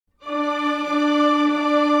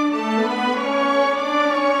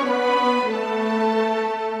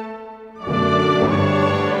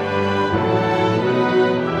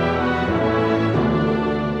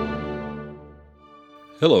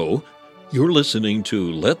Hello, you're listening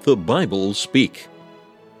to Let the Bible Speak.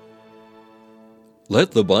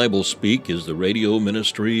 Let the Bible Speak is the radio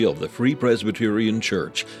ministry of the Free Presbyterian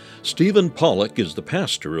Church. Stephen Pollock is the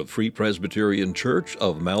pastor of Free Presbyterian Church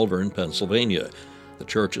of Malvern, Pennsylvania. The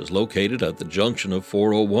church is located at the junction of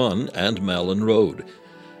 401 and Malin Road.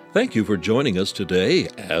 Thank you for joining us today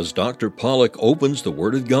as Dr. Pollock opens the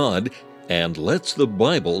Word of God and lets the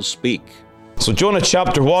Bible speak. So Jonah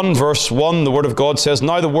chapter 1, verse 1, the Word of God says,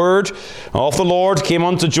 Now the word of the Lord came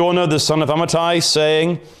unto Jonah, the son of Amittai,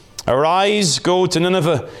 saying, Arise, go to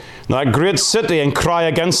Nineveh, that great city, and cry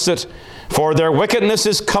against it, for their wickedness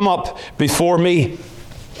is come up before me.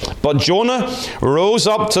 But Jonah rose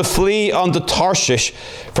up to flee unto Tarshish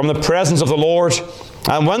from the presence of the Lord,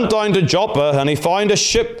 and went down to Joppa, and he found a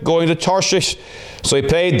ship going to Tarshish. So he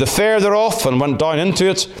paid the fare thereof, and went down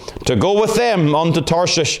into it, to go with them unto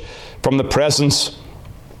Tarshish from the presence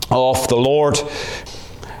of the Lord.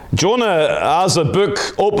 Jonah, as a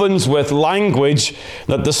book, opens with language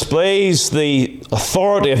that displays the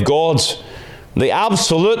authority of God, the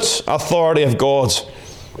absolute authority of God.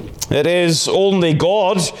 It is only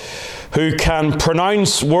God who can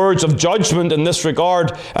pronounce words of judgment in this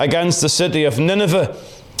regard against the city of Nineveh.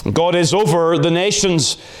 God is over the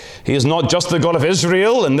nations. He is not just the God of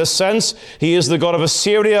Israel in this sense. He is the God of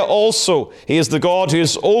Assyria also. He is the God who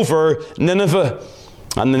is over Nineveh.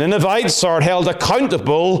 And the Ninevites are held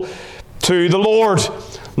accountable to the Lord.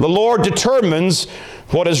 The Lord determines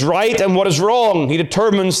what is right and what is wrong. He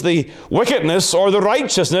determines the wickedness or the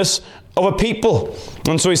righteousness of a people.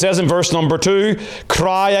 And so he says in verse number 2,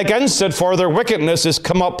 Cry against it, for their wickedness is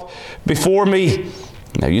come up before me.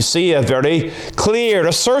 Now you see a very clear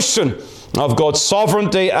assertion of God's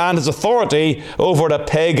sovereignty and His authority over a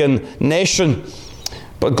pagan nation.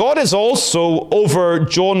 But God is also over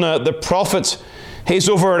Jonah the prophet. He's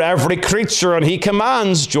over every creature, and He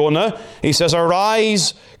commands Jonah. He says,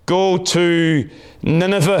 Arise, go to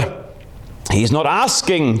Nineveh. He's not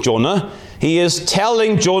asking Jonah. He is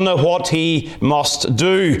telling Jonah what he must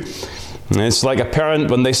do. It's like a parent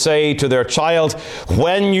when they say to their child,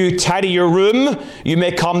 when you tidy your room, you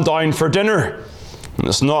may come down for dinner. And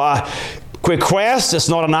it's not a request, it's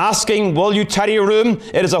not an asking, will you tidy your room?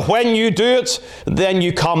 It is a when you do it, then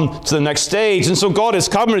you come to the next stage. And so God is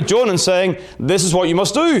coming to Jonah and saying, this is what you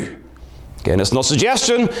must do. Again, it's not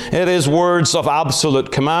suggestion, it is words of absolute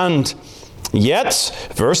command. Yet,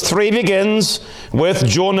 verse 3 begins with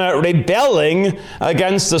Jonah rebelling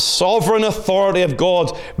against the sovereign authority of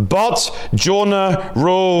God. But Jonah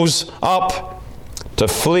rose up to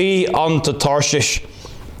flee unto Tarshish.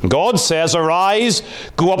 God says, Arise,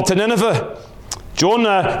 go up to Nineveh.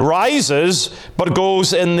 Jonah rises, but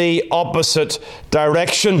goes in the opposite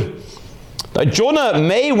direction. Now, Jonah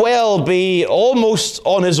may well be almost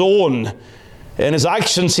on his own in his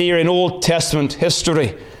actions here in Old Testament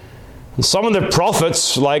history. And some of the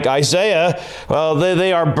prophets, like Isaiah, well,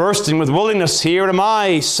 they are bursting with willingness. Here am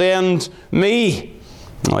I, send me.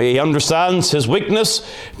 Well, he understands his weakness,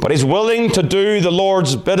 but he's willing to do the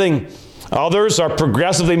Lord's bidding. Others are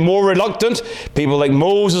progressively more reluctant. People like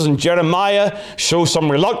Moses and Jeremiah show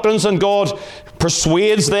some reluctance, and God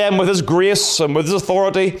persuades them with His grace and with His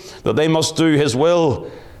authority that they must do His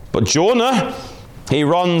will. But Jonah, he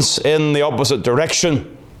runs in the opposite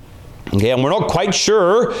direction. Okay, and we're not quite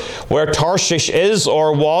sure where Tarshish is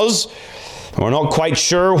or was. We're not quite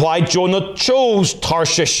sure why Jonah chose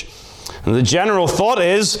Tarshish. And the general thought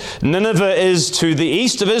is Nineveh is to the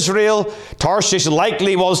east of Israel. Tarshish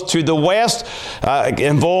likely was to the west.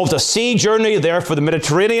 Involved a sea journey there for the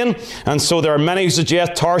Mediterranean. And so there are many who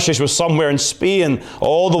suggest Tarshish was somewhere in Spain,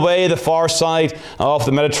 all the way the far side of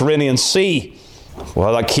the Mediterranean Sea.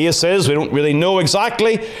 Well, that case is, we don't really know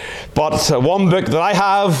exactly, but one book that I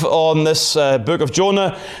have on this book of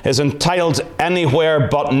Jonah is entitled Anywhere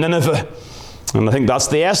But Nineveh. And I think that's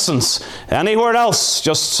the essence. Anywhere else,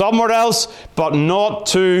 just somewhere else, but not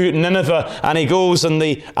to Nineveh. And he goes in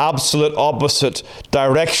the absolute opposite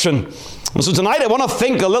direction. And so tonight I want to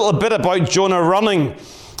think a little bit about Jonah running.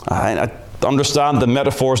 I understand the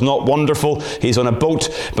metaphor is not wonderful. He's on a boat,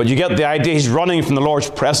 but you get the idea. He's running from the Lord's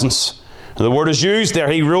presence. The word is used there.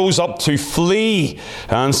 He rose up to flee.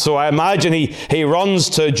 And so I imagine he runs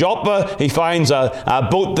to Joppa. He finds a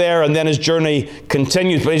boat there, and then his journey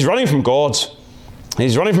continues. But he's running from God.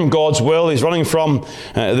 He's running from God's will. He's running from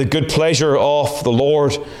the good pleasure of the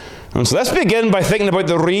Lord. And so let's begin by thinking about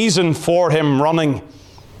the reason for him running.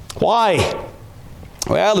 Why?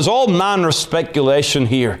 Well, there's all manner of speculation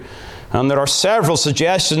here. And there are several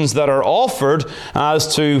suggestions that are offered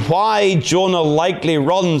as to why Jonah likely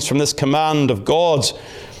runs from this command of God.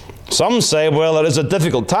 Some say, well, it is a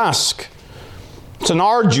difficult task. It's an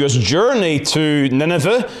arduous journey to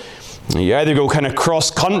Nineveh. You either go kind of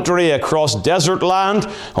cross-country, across desert land,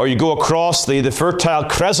 or you go across the Fertile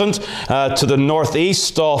Crescent to the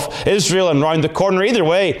northeast of Israel and round the corner. Either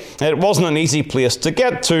way, it wasn't an easy place to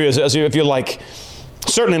get to, if you like.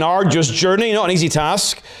 Certainly an arduous journey, not an easy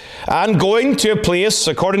task. And going to a place,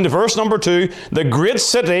 according to verse number 2, the great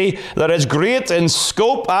city that is great in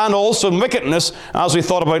scope and also in wickedness, as we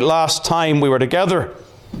thought about last time we were together.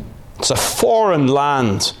 It's a foreign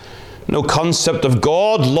land. No concept of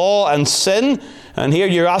God, law, and sin. And here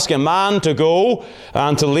you're asking a man to go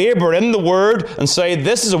and to labor in the Word and say,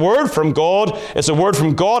 this is a word from God. It's a word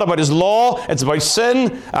from God about His law. It's about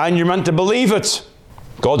sin, and you're meant to believe it.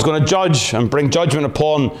 God's going to judge and bring judgment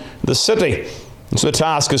upon the city. And so the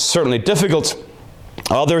task is certainly difficult.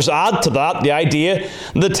 Others add to that the idea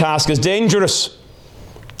the task is dangerous.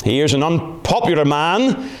 Here's an unpopular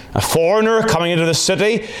man, a foreigner coming into the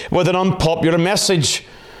city with an unpopular message.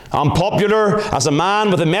 Unpopular as a man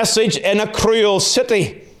with a message in a cruel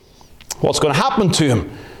city. What's going to happen to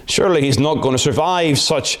him? Surely he's not going to survive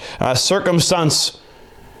such a circumstance.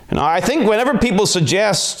 Now, I think whenever people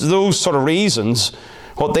suggest those sort of reasons,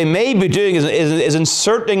 what they may be doing is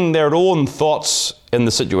inserting their own thoughts in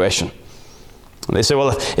the situation. They say,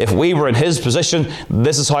 well, if we were in his position,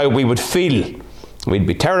 this is how we would feel. We'd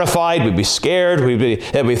be terrified, we'd be scared, we'd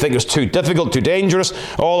think it's too difficult, too dangerous.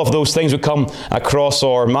 All of those things would come across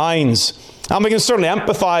our minds. And we can certainly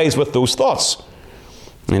empathize with those thoughts.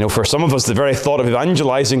 You know, for some of us, the very thought of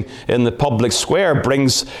evangelizing in the public square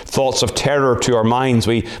brings thoughts of terror to our minds.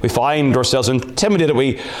 We find ourselves intimidated.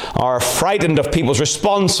 We are frightened of people's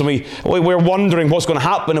response, and we're wondering what's going to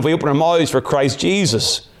happen if we open our mouths for Christ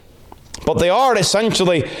Jesus. But they are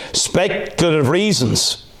essentially speculative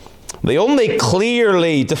reasons. The only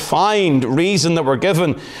clearly defined reason that we're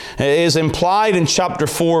given is implied in chapter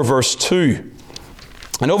 4, verse 2.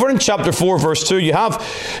 And over in chapter 4, verse 2, you have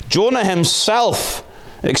Jonah himself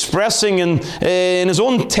expressing in his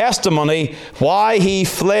own testimony why he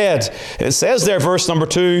fled. It says there, verse number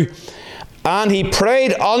 2, and he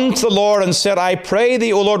prayed unto the Lord and said, I pray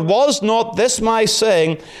thee, O Lord, was not this my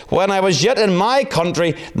saying when I was yet in my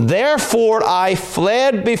country? Therefore I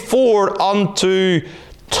fled before unto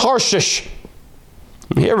Tarshish.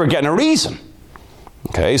 Here we're getting a reason.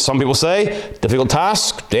 Okay, some people say, difficult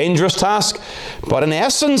task, dangerous task. But in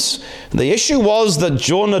essence, the issue was that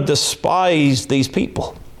Jonah despised these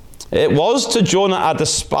people. It was to Jonah a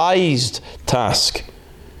despised task.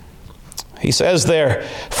 He says there,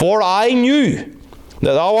 for I knew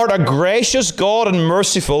that thou art a gracious God and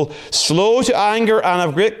merciful, slow to anger and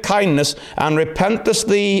of great kindness, and repentest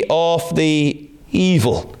thee of the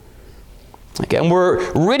evil. Again,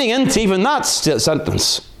 we're reading into even that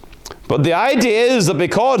sentence. But the idea is that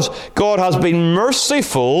because God has been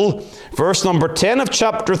merciful, verse number 10 of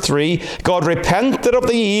chapter 3, God repented of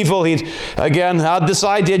the evil. He'd again had this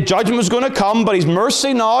idea judgment was going to come, but His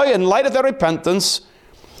mercy now, in light of their repentance,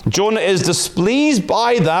 Jonah is displeased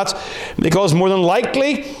by that because more than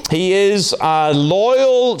likely he is a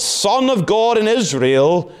loyal son of God in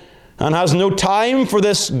Israel and has no time for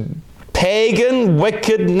this pagan,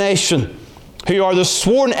 wicked nation, who are the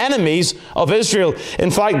sworn enemies of Israel.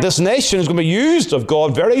 In fact, this nation is going to be used of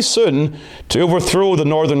God very soon to overthrow the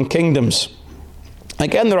northern kingdoms.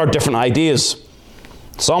 Again, there are different ideas.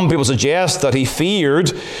 Some people suggest that he feared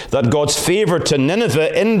that God's favor to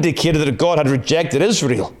Nineveh indicated that God had rejected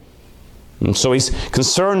Israel. And so he's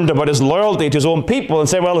concerned about his loyalty to his own people and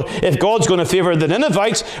say, well, if God's going to favor the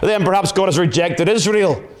Ninevites, then perhaps God has rejected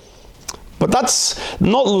Israel. But that's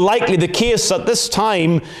not likely the case at this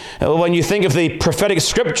time. When you think of the prophetic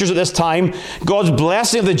scriptures at this time, God's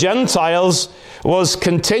blessing of the Gentiles was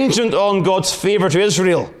contingent on God's favor to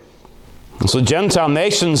Israel. And so Gentile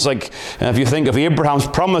nations, like if you think of Abraham's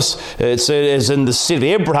promise, it is in the seed of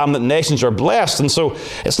Abraham that nations are blessed. And so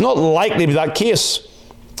it's not likely to be that case.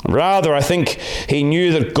 Rather, I think he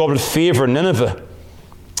knew that God would favor Nineveh,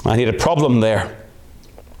 and he had a problem there.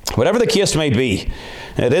 Whatever the case may be,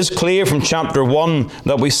 it is clear from chapter 1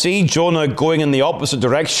 that we see Jonah going in the opposite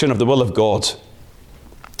direction of the will of God.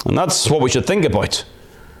 And that's what we should think about.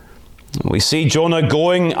 We see Jonah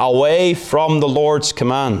going away from the Lord's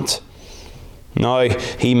command. Now,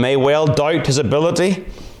 he may well doubt his ability.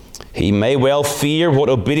 He may well fear what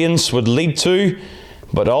obedience would lead to.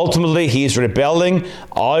 But ultimately, he's rebelling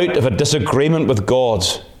out of a disagreement with God.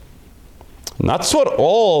 And that's what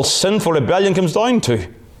all sinful rebellion comes down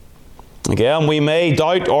to. Again, we may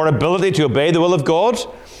doubt our ability to obey the will of God.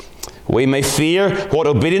 We may fear what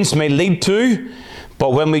obedience may lead to.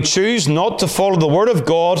 But when we choose not to follow the word of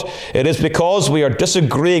God, it is because we are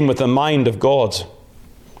disagreeing with the mind of God.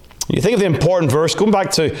 You think of the important verse, going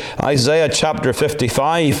back to Isaiah chapter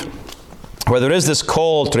 55, where there is this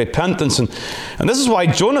call to repentance. And this is why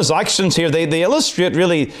Jonah's actions here, they illustrate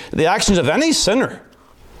really the actions of any sinner.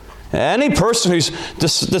 Any person who's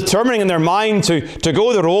determining in their mind to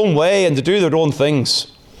go their own way and to do their own things.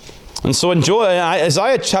 And so in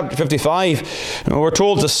Isaiah chapter 55, we're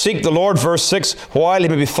told to seek the Lord, verse 6, while he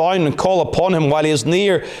may be found, and call upon him while he is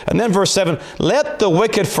near. And then verse 7, let the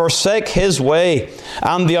wicked forsake his way,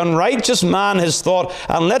 and the unrighteous man his thought,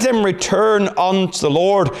 and let him return unto the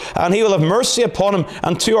Lord, and he will have mercy upon him,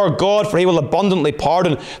 and to our God, for he will abundantly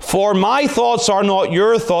pardon. For my thoughts are not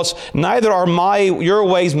your thoughts, neither are your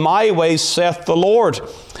ways my ways, saith the Lord.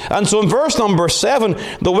 And so in verse number 7,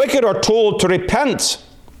 the wicked are told to repent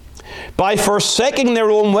by forsaking their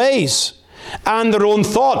own ways and their own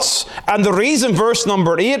thoughts. And the reason verse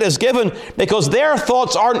number 8 is given, because their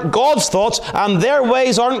thoughts aren't God's thoughts and their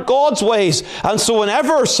ways aren't God's ways. And so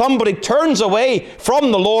whenever somebody turns away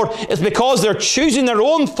from the Lord, it's because they're choosing their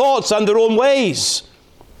own thoughts and their own ways.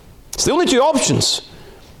 It's the only two options.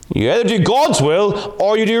 You either do God's will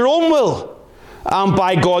or you do your own will. And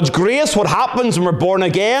by God's grace, what happens when we're born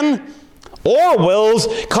again? Our wills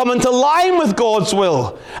come into line with God's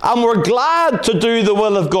will. And we're glad to do the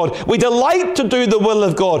will of God. We delight to do the will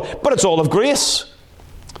of God. But it's all of grace.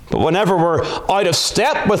 But whenever we're out of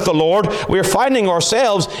step with the Lord, we're finding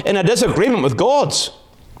ourselves in a disagreement with God's.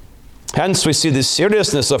 Hence we see the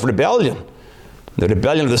seriousness of rebellion. The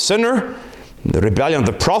rebellion of the sinner, the rebellion of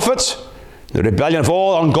the prophet, the rebellion of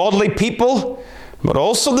all ungodly people, but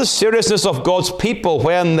also the seriousness of God's people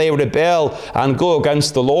when they rebel and go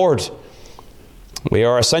against the Lord. We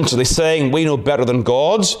are essentially saying we know better than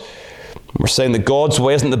God's. We're saying that God's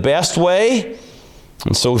way isn't the best way.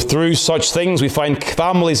 And so through such things we find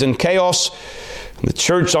families in chaos, the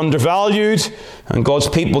church undervalued, and God's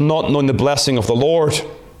people not knowing the blessing of the Lord.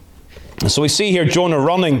 And so we see here Jonah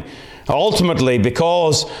running ultimately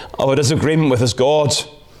because of a disagreement with his God.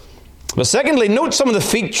 But secondly, note some of the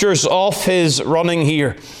features of his running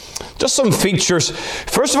here. Just some features.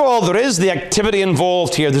 First of all, there is the activity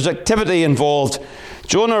involved here. There's activity involved.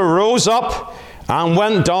 Jonah rose up and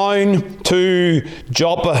went down to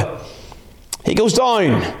Joppa. He goes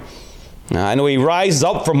down. I know he rises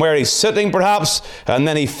up from where he's sitting perhaps, and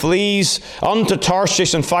then he flees unto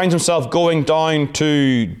Tarshish and finds himself going down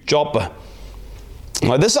to Joppa.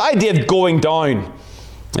 Now this idea of going down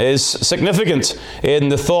is significant in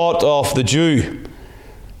the thought of the Jew.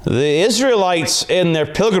 The Israelites in their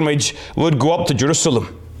pilgrimage would go up to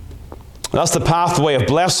Jerusalem. That's the pathway of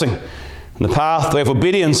blessing. And the pathway of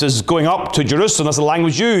obedience is going up to Jerusalem. That's the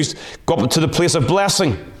language used. Go up to the place of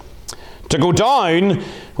blessing. To go down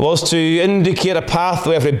was to indicate a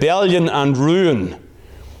pathway of rebellion and ruin.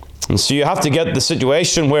 And so you have to get the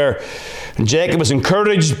situation where Jacob was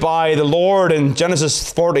encouraged by the Lord in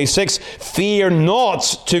Genesis 46, fear not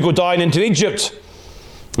to go down into Egypt.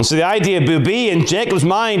 And so the idea would be in Jacob's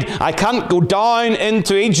mind, I can't go down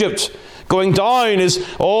into Egypt. Going down is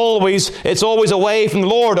always away from the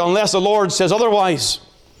Lord unless the Lord says otherwise.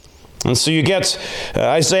 And so you get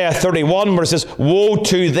Isaiah 31 where it says, woe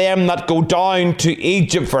to them that go down to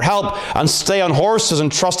Egypt for help and stay on horses and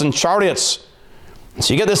trust in chariots. And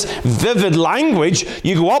so you get this vivid language.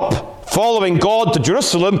 You go up following God to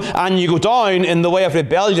Jerusalem and you go down in the way of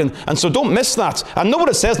rebellion. And so don't miss that. And know what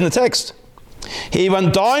it says in the text. He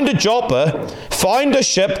went down to Joppa, found a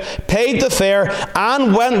ship, paid the fare,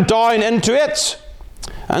 and went down into it.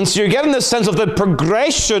 And so you're getting this sense of the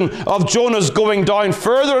progression of Jonah's going down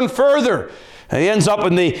further and further. And he ends up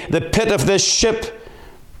in the pit of this ship,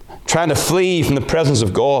 trying to flee from the presence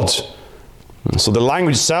of God. And so the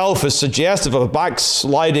language itself is suggestive of a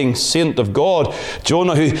backsliding saint of God.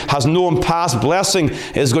 Jonah, who has known past blessing,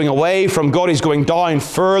 is going away from God. He's going down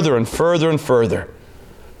further and further and further.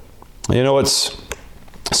 You know, it's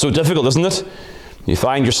so difficult, isn't it? You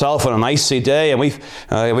find yourself on an icy day, and we've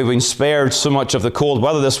been spared so much of the cold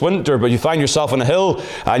weather this winter, but you find yourself on a hill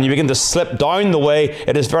and you begin to slip down the way.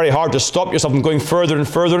 It is very hard to stop yourself from going further and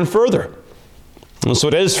further and further. And so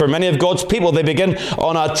it is for many of God's people. They begin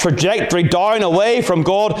on a trajectory down away from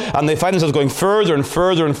God, and they find themselves going further and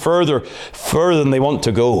further and further than they want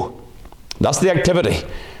to go. That's the activity.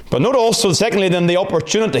 But note also, secondly, then the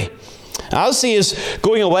opportunity. As he is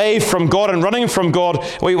going away from God and running from God,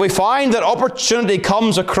 we find that opportunity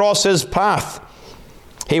comes across his path.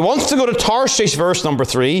 He wants to go to Tarshish, verse number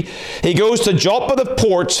 3. He goes to Joppa, the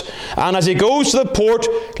port, and as he goes to the port,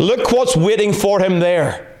 look what's waiting for him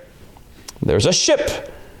there. There's a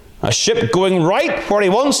ship A ship going right where he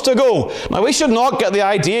wants to go. Now, we should not get the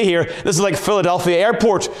idea here, this is like Philadelphia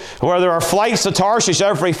Airport, where there are flights to Tarshish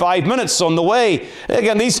every 5 minutes on the way.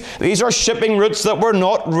 Again, these are shipping routes that were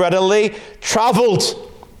not readily traveled.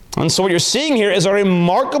 And so what you're seeing here is a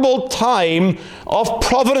remarkable time of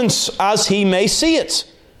providence as he may see it.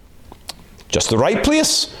 Just the right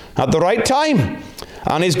place, at the right time.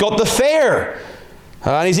 And he's got the fare.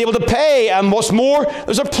 And he's able to pay. And what's more,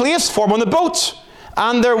 there's a place for him on the boat.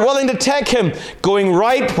 And they're willing to take him, going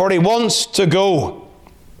right where he wants to go.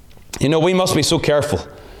 You know, we must be so careful.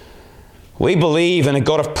 We believe in a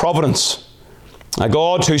God of providence, a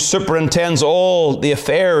God who superintends all the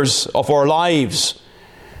affairs of our lives.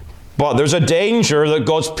 But there's a danger that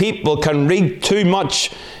God's people can read too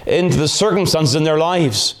much into the circumstances in their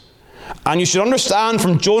lives. And you should understand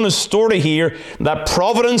from Jonah's story here that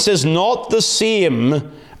providence is not the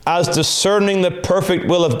same as discerning the perfect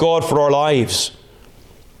will of God for our lives.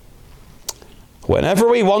 Whenever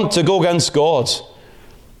we want to go against God,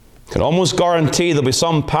 I can almost guarantee there'll be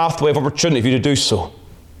some pathway of opportunity for you to do so.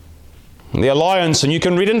 The allowance, and you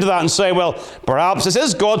can read into that and say, well, perhaps this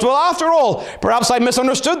is God's will after all. Perhaps I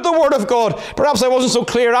misunderstood the Word of God. Perhaps I wasn't so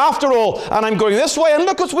clear after all, and I'm going this way, and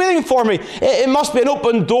look what's waiting for me. It must be an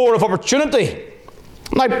open door of opportunity.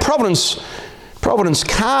 Now, providence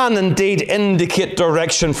can indeed indicate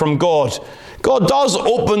direction from God. God does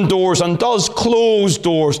open doors and does close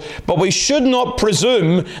doors, but we should not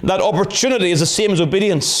presume that opportunity is the same as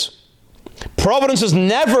obedience. Providence is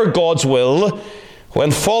never God's will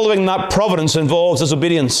when following that providence involves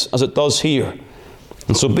disobedience, as it does here.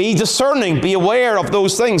 And so be discerning, be aware of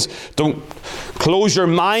those things. Don't close your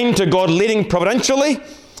mind to God leading providentially,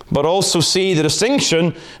 but also see the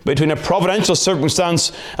distinction between a providential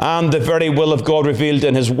circumstance and the very will of God revealed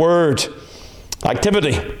in His Word.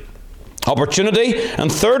 Activity, opportunity, and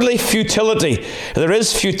thirdly, futility. There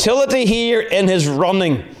is futility here in his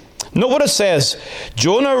running. Note what it says.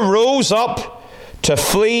 Jonah rose up to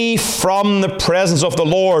flee from the presence of the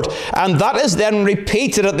Lord. And that is then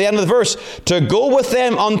repeated at the end of the verse. To go with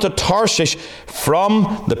them unto Tarshish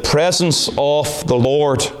from the presence of the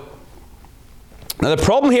Lord. Now the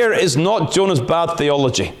problem here is not Jonah's bad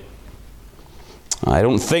theology. I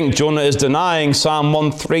don't think Jonah is denying Psalm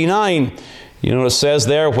 139. You know what it says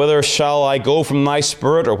there, whither shall I go from thy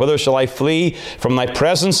spirit, or whither shall I flee from thy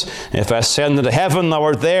presence? If I ascend into heaven, thou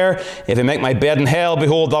art there. If I make my bed in hell,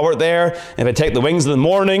 behold, thou art there. If I take the wings of the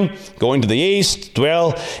morning, going to the east,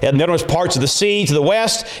 dwell in the uttermost parts of the sea, to the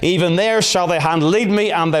west, even there shall thy hand lead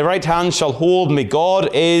me, and thy right hand shall hold me.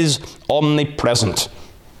 God is omnipresent.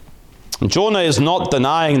 And Jonah is not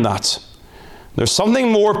denying that. There's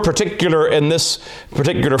something more particular in this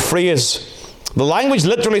particular phrase. The language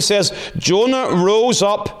literally says, Jonah rose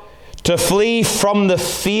up to flee from the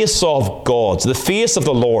face of God, the face of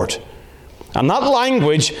the Lord. And that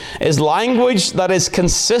language is language that is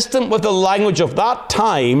consistent with the language of that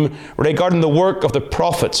time regarding the work of the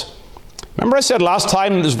prophet. Remember I said last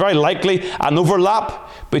time there's very likely an overlap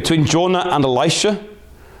between Jonah and Elisha,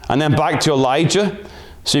 and then back to Elijah.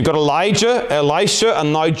 So you've got Elijah, Elisha,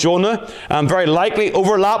 and now Jonah, and very likely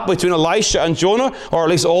overlap between Elisha and Jonah, or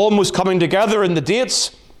at least almost coming together in the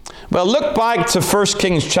dates. Well, look back to 1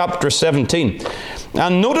 Kings chapter 17,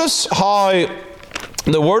 and notice how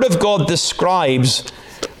the Word of God describes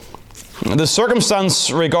the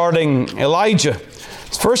circumstance regarding Elijah.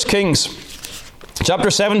 It's 1 Kings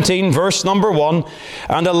chapter 17, verse number 1.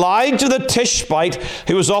 And Elijah the Tishbite,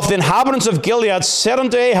 who was of the inhabitants of Gilead, said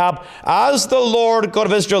unto Ahab, As the Lord God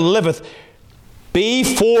of Israel liveth,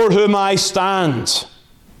 before whom I stand.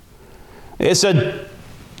 It's a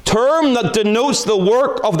term that denotes the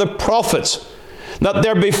work of the prophets, that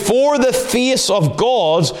they're before the face of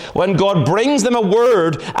God when God brings them a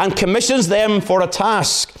word and commissions them for a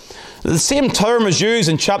task. The same term is used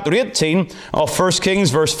in chapter 18 of 1 Kings,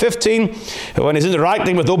 verse 15. When he's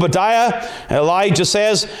interacting with Obadiah, Elijah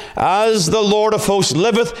says, As the Lord of hosts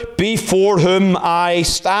liveth, before whom I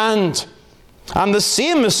stand. And the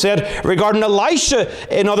same is said regarding Elisha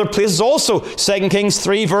in other places also. 2 Kings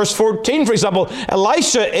 3, verse 14, for example.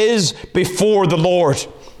 Elisha is before the Lord.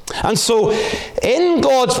 And so, in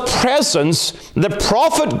God's presence, the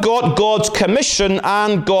prophet got God's commission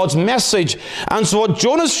and God's message. And so what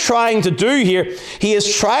Jonah's trying to do here, he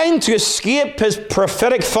is trying to escape his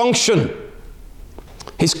prophetic function.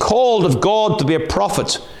 He's called of God to be a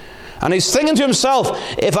prophet. And he's thinking to himself,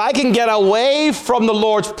 if I can get away from the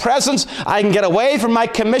Lord's presence, I can get away from my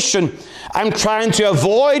commission. I'm trying to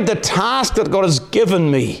avoid the task that God has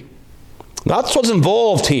given me. That's what's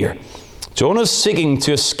involved here. Jonah's seeking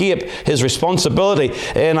to escape his responsibility,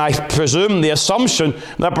 and I presume the assumption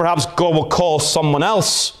that perhaps God will call someone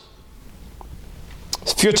else.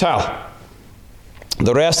 It's futile.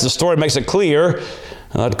 The rest of the story makes it clear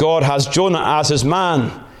that God has Jonah as his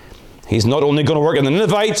man. He's not only going to work in the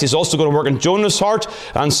Ninevites, he's also going to work in Jonah's heart,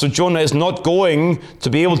 and so Jonah is not going to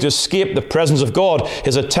be able to escape the presence of God.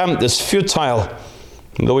 His attempt is futile.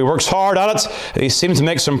 Though he works hard at it, he seems to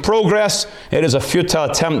make some progress. It is a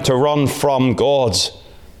futile attempt to run from God.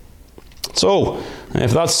 So,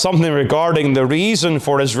 if that's something regarding the reason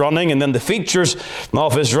for his running and then the features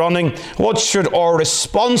of his running, what should our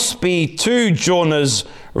response be to Jonah's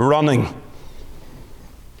running?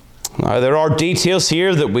 Now, there are details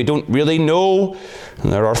here that we don't really know,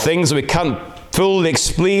 and there are things that we can't fully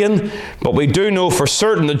explain, but we do know for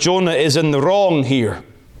certain that Jonah is in the wrong here.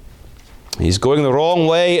 He's going the wrong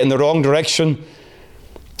way, in the wrong direction.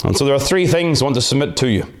 And so there are three things I want to submit to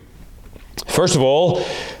you. First of all,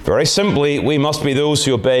 very simply, we must be those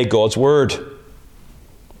who obey God's word.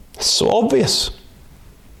 It's so obvious.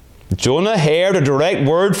 Jonah heard a direct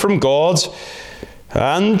word from God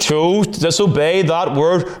and chose to disobey that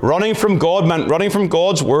word. Running from God meant running from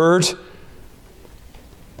God's word.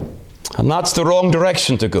 And that's the wrong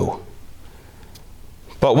direction to go.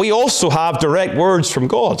 But we also have direct words from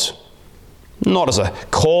God. Not as a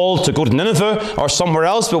call to go to Nineveh or somewhere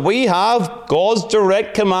else, but we have God's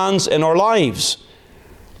direct commands in our lives.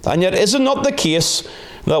 And yet, is it not the case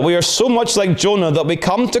that we are so much like Jonah that we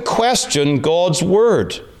come to question God's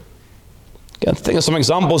word? Again, think of some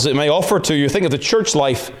examples that it may offer to you. Think of the church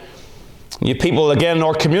life. You people, again, in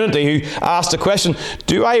our community who ask the question,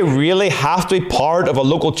 do I really have to be part of a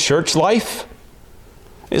local church life?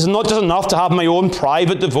 Is it not just enough to have my own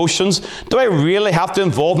private devotions? Do I really have to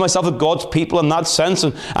involve myself with God's people in that sense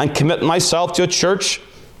and commit myself to a church?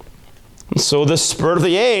 And so the spirit of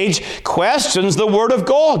the age questions the word of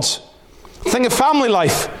God. Think of family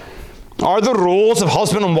life. Are the roles of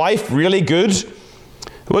husband and wife really good?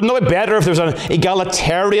 Wouldn't it be better if there was an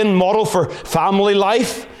egalitarian model for family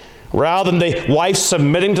life rather than the wife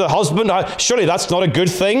submitting to the husband? Surely that's not a good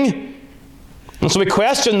thing. And so we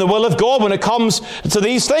question the will of God when it comes to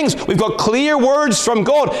these things. We've got clear words from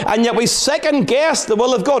God, and yet we second guess the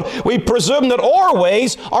will of God. We presume that our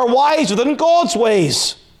ways are wiser than God's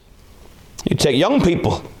ways. You take young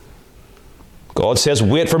people. God says,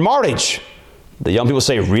 wait for marriage. The young people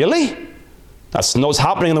say, really? That's not what's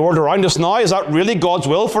happening in the world around us now. Is that really God's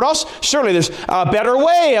will for us? Surely there's a better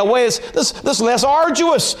way, a way that's less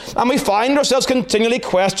arduous. And we find ourselves continually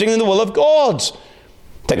questioning the will of God.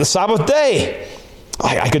 Take the Sabbath day.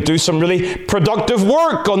 I could do some really productive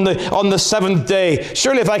work on the seventh day.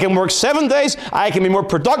 Surely if I can work 7 days, I can be more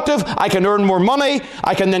productive. I can earn more money.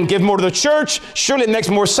 I can then give more to the church. Surely it makes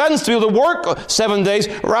more sense to be able to work 7 days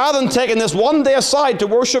rather than taking this one day aside to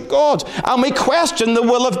worship God. And we question the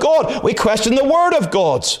will of God. We question the word of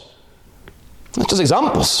God. That's just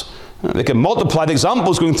examples. We can multiply the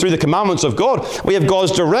examples going through the commandments of God. We have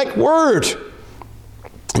God's direct word.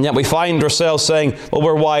 And yet we find ourselves saying, well,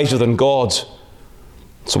 we're wiser than God.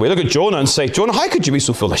 So we look at Jonah and say, Jonah, how could you be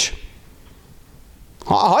so foolish?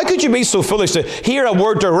 How could you be so foolish to hear a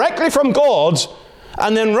word directly from God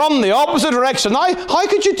and then run the opposite direction? How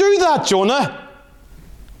could you do that, Jonah?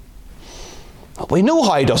 Well, we know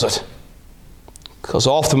how he does it. Because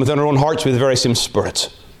often within our own hearts we have the very same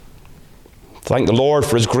spirit. Thank the Lord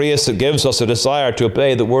for his grace that gives us a desire to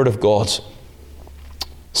obey the word of God.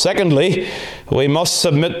 Secondly, we must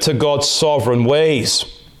submit to God's sovereign ways.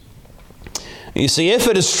 You see, if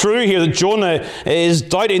it is true here that Jonah is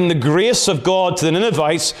doubting the grace of God to the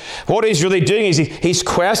Ninevites, what he's really doing is he's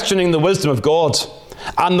questioning the wisdom of God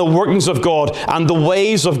and the workings of God and the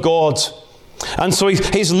ways of God. And so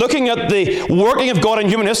he's looking at the working of God in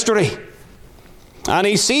human history. And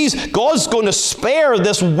he sees God's going to spare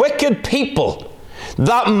this wicked people.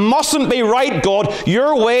 That mustn't be right, God.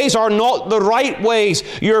 Your ways are not the right ways.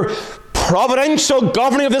 Your providential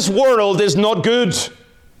governing of this world is not good.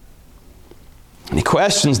 And he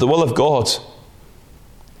questions the will of God.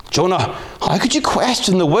 Jonah, how could you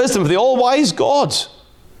question the wisdom of the all-wise God?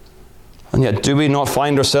 And yet, do we not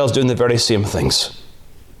find ourselves doing the very same things?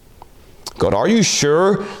 God, are you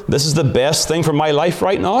sure this is the best thing for my life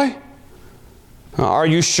right now? Are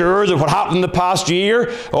you sure that what happened in the past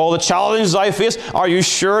year, all the challenges I face, are you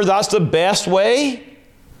sure that's the best way?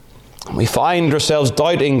 And we find ourselves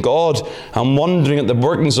doubting God and wondering at the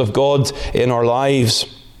workings of God in our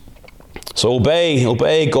lives. So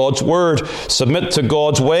obey God's word, submit to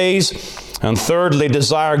God's ways, and thirdly,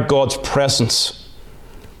 desire God's presence.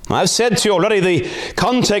 Now, I've said to you already, the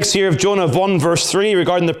context here of Jonah 1 verse 3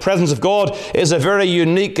 regarding the presence of God is a very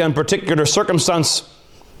unique and particular circumstance.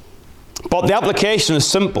 But the application is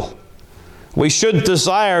simple. We should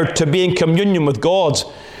desire to be in communion with God.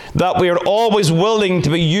 that we are always willing to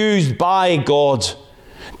be used by God.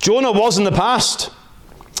 Jonah was in the past.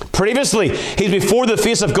 Previously, he's before the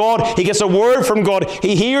face of God. He gets a word from God.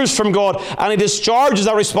 He hears from God, and he discharges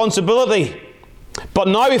that responsibility. But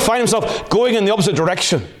now we find himself going in the opposite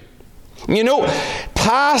direction. You know,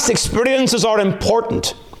 past experiences are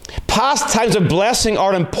important. Past times of blessing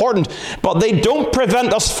are important, but they don't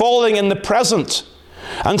prevent us falling in the present.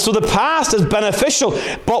 And so the past is beneficial,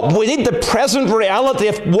 but we need the present reality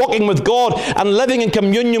of walking with God and living in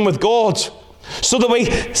communion with God, so that we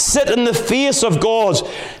sit in the face of God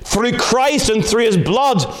through Christ and through His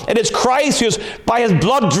blood. It is Christ who has, by His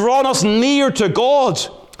blood, drawn us near to God.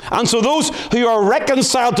 And so those who are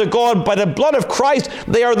reconciled to God by the blood of Christ,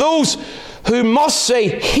 they are those who must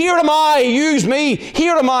say, "Here am I, use me.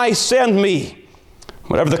 Here am I, send me."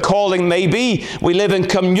 Whatever the calling may be, we live in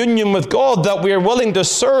communion with God, that we are willing to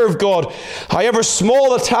serve God. However small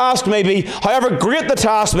the task may be, however great the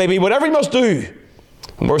task may be, whatever we must do,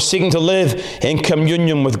 we're seeking to live in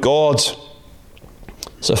communion with God.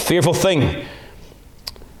 It's a fearful thing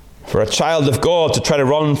for a child of God to try to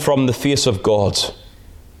run from the face of God.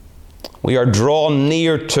 We are drawn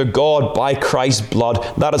near to God by Christ's blood.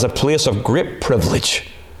 That is a place of great privilege.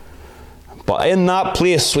 But in that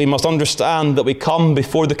place, we must understand that we come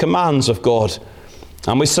before the commands of God,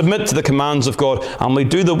 and we submit to the commands of God, and we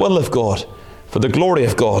do the will of God for the glory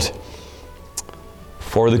of God,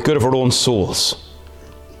 for the good of our own souls.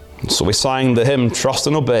 And so we sang the hymn, "Trust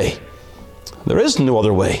and Obey." There is no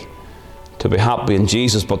other way to be happy in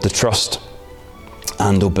Jesus but to trust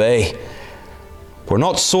and obey. We're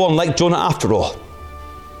not so unlike Jonah after all.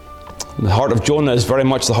 The heart of Jonah is very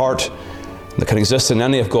much the heart that can exist in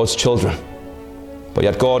any of God's children. But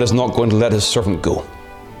yet God is not going to let His servant go.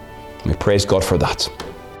 We praise God for that.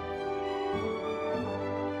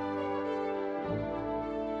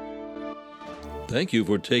 Thank you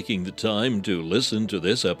for taking the time to listen to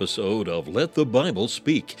this episode of Let the Bible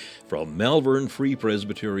Speak from Malvern Free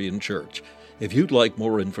Presbyterian Church. If you'd like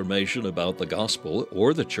more information about the gospel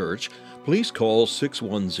or the church, please call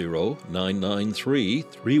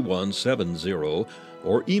 610-993-3170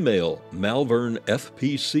 or email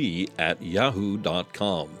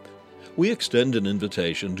malvernfpc@yahoo.com. We extend an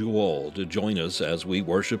invitation to all to join us as we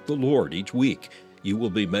worship the Lord each week. You will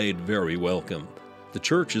be made very welcome. The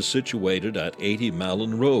church is situated at 80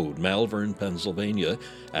 Malin Road, Malvern, Pennsylvania,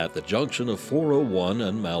 at the junction of 401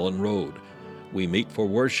 and Malin Road. We meet for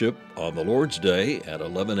worship on the Lord's Day at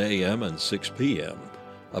 11 a.m. and 6 p.m.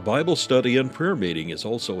 A Bible study and prayer meeting is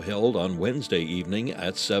also held on Wednesday evening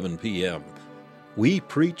at 7 p.m. We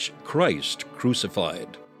preach Christ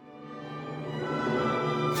crucified.